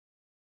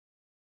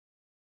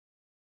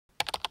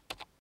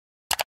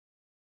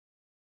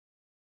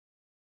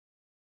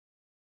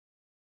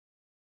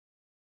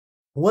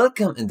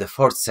Welcome in the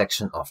fourth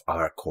section of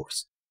our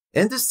course.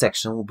 In this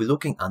section, we'll be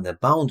looking at the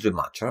boundary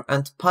matcher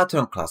and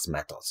pattern class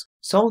methods.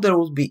 So there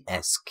will be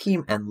a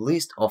scheme and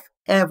list of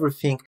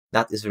everything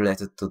that is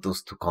related to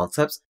those two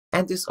concepts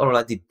and is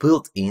already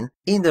built in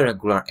the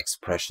regular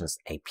expressions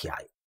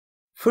API.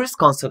 First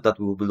concept that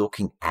we will be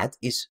looking at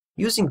is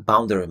using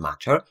boundary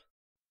matcher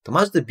to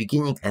match the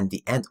beginning and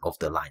the end of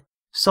the line.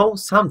 So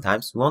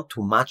sometimes we want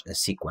to match a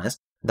sequence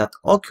that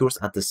occurs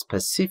at a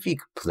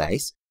specific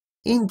place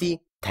in the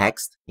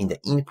text, in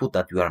the input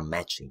that we are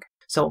matching.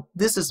 So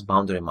this is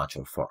boundary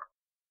matcher for.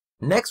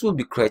 Next, we'll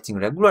be creating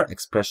regular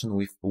expression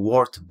with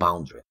word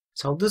boundary.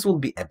 So this will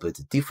be a bit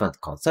different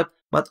concept,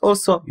 but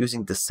also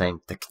using the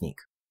same technique.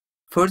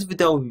 First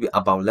video will be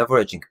about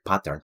leveraging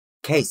pattern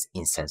case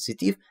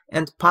insensitive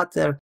and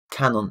pattern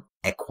canon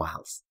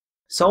equals.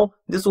 So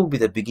this will be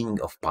the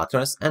beginning of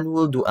patterns, and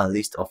we'll do a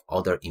list of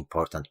other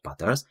important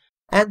patterns.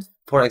 And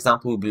for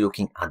example, we'll be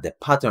looking at the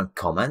pattern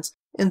comments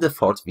in the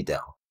fourth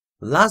video.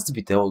 Last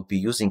video will be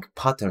using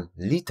pattern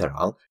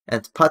literal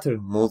and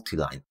pattern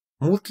multiline.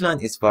 Multiline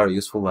is very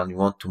useful when you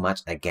want to match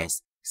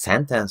against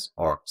sentence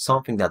or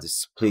something that is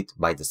split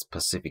by the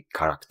specific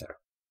character.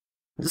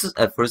 This is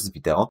a first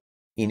video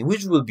in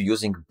which we'll be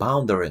using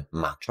boundary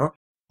matcher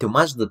to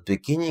match the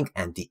beginning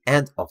and the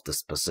end of the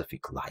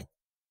specific line.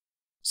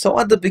 So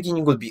at the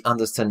beginning, we'll be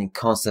understanding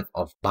concept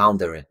of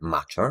boundary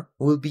matcher.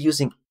 We'll be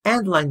using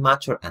end line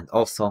matcher and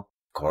also, of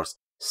course,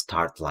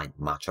 start line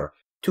matcher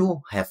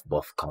to have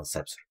both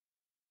concepts.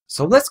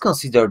 So let's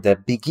consider the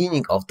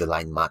beginning of the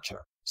line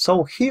matcher.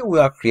 So here we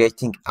are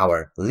creating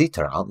our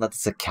literal, that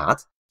is a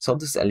cat. So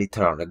this is a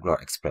literal regular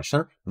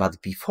expression, but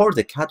before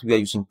the cat we are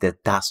using the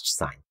dash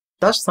sign.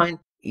 Dash sign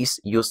is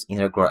used in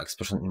regular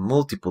expression in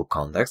multiple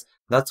contexts.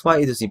 That's why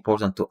it is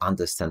important to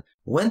understand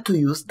when to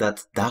use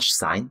that dash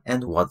sign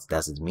and what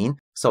does it mean.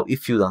 So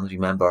if you don't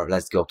remember,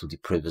 let's go to the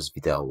previous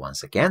video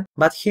once again.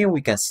 But here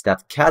we can see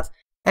that cat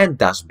and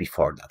dash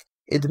before that.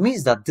 It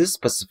means that this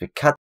specific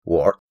cat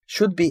word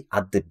should be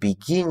at the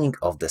beginning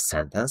of the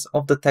sentence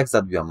of the text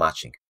that we are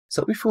matching.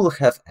 So if we will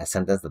have a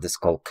sentence that is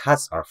called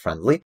cats are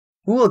friendly,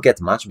 we will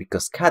get match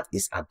because cat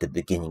is at the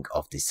beginning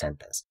of the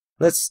sentence.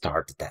 Let's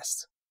start the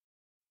test.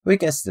 We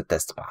can see the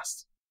test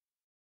passed.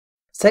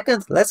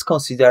 Second, let's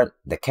consider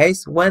the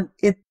case when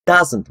it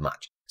doesn't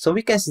match. So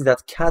we can see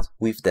that cat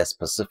with the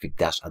specific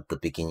dash at the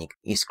beginning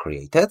is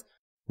created,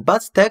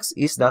 but text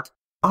is that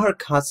our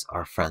cats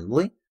are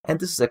friendly, and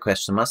this is a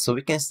question mark, so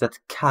we can see that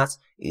cat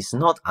is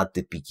not at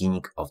the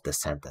beginning of the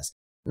sentence,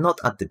 not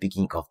at the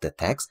beginning of the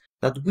text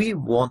that we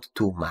want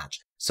to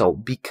match. So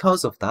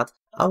because of that,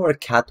 our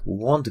cat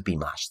won't be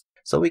matched.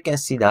 So we can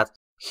see that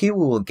here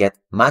we will get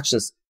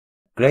matches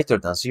greater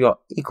than 0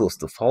 equals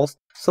to false,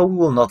 so we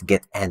will not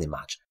get any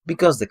match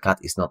because the cat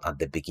is not at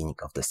the beginning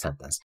of the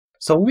sentence.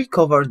 So we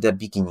covered the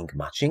beginning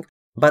matching,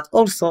 but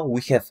also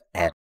we have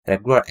a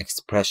regular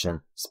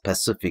expression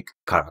specific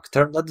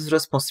character that is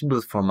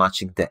responsible for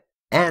matching the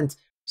end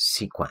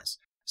sequence.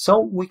 So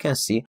we can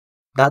see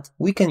that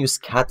we can use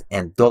cat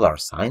and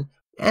 $sign,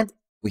 and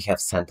we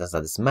have sentence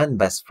that is my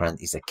best friend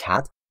is a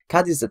cat.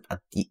 Cat is at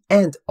the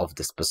end of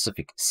the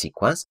specific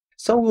sequence,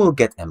 so we will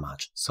get a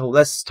match. So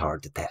let's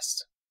start the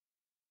test.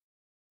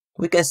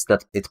 We can see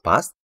that it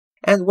passed,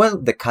 and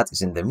when the cat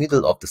is in the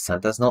middle of the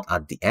sentence, not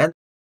at the end,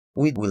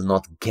 we will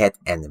not get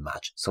any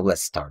match. So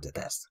let's start the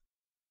test.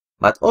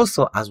 But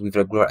also, as with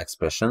regular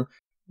expression,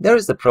 there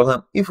is a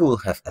problem if we will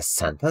have a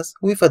sentence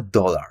with a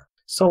 $.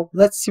 So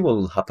let's see what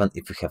will happen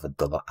if we have a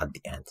 $. At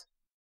the end.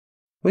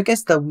 We can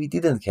see that we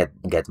didn't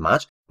get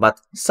match,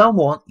 but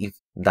someone, if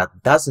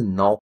that doesn't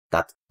know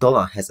that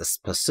 $. Has a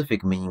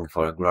specific meaning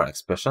for regular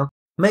expression,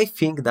 may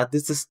think that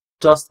this is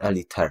just a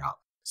literal.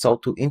 So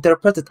to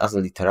interpret it as a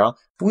literal,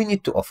 we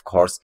need to, of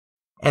course,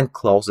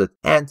 enclose it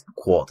and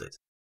quote it.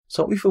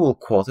 So if we will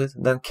quote it,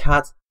 then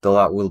cat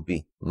 $. Will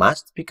be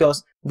matched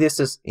because this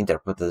is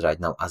interpreted right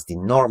now as the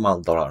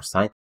normal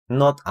 $sign,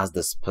 not as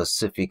the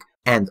specific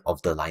end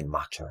of the line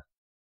matcher.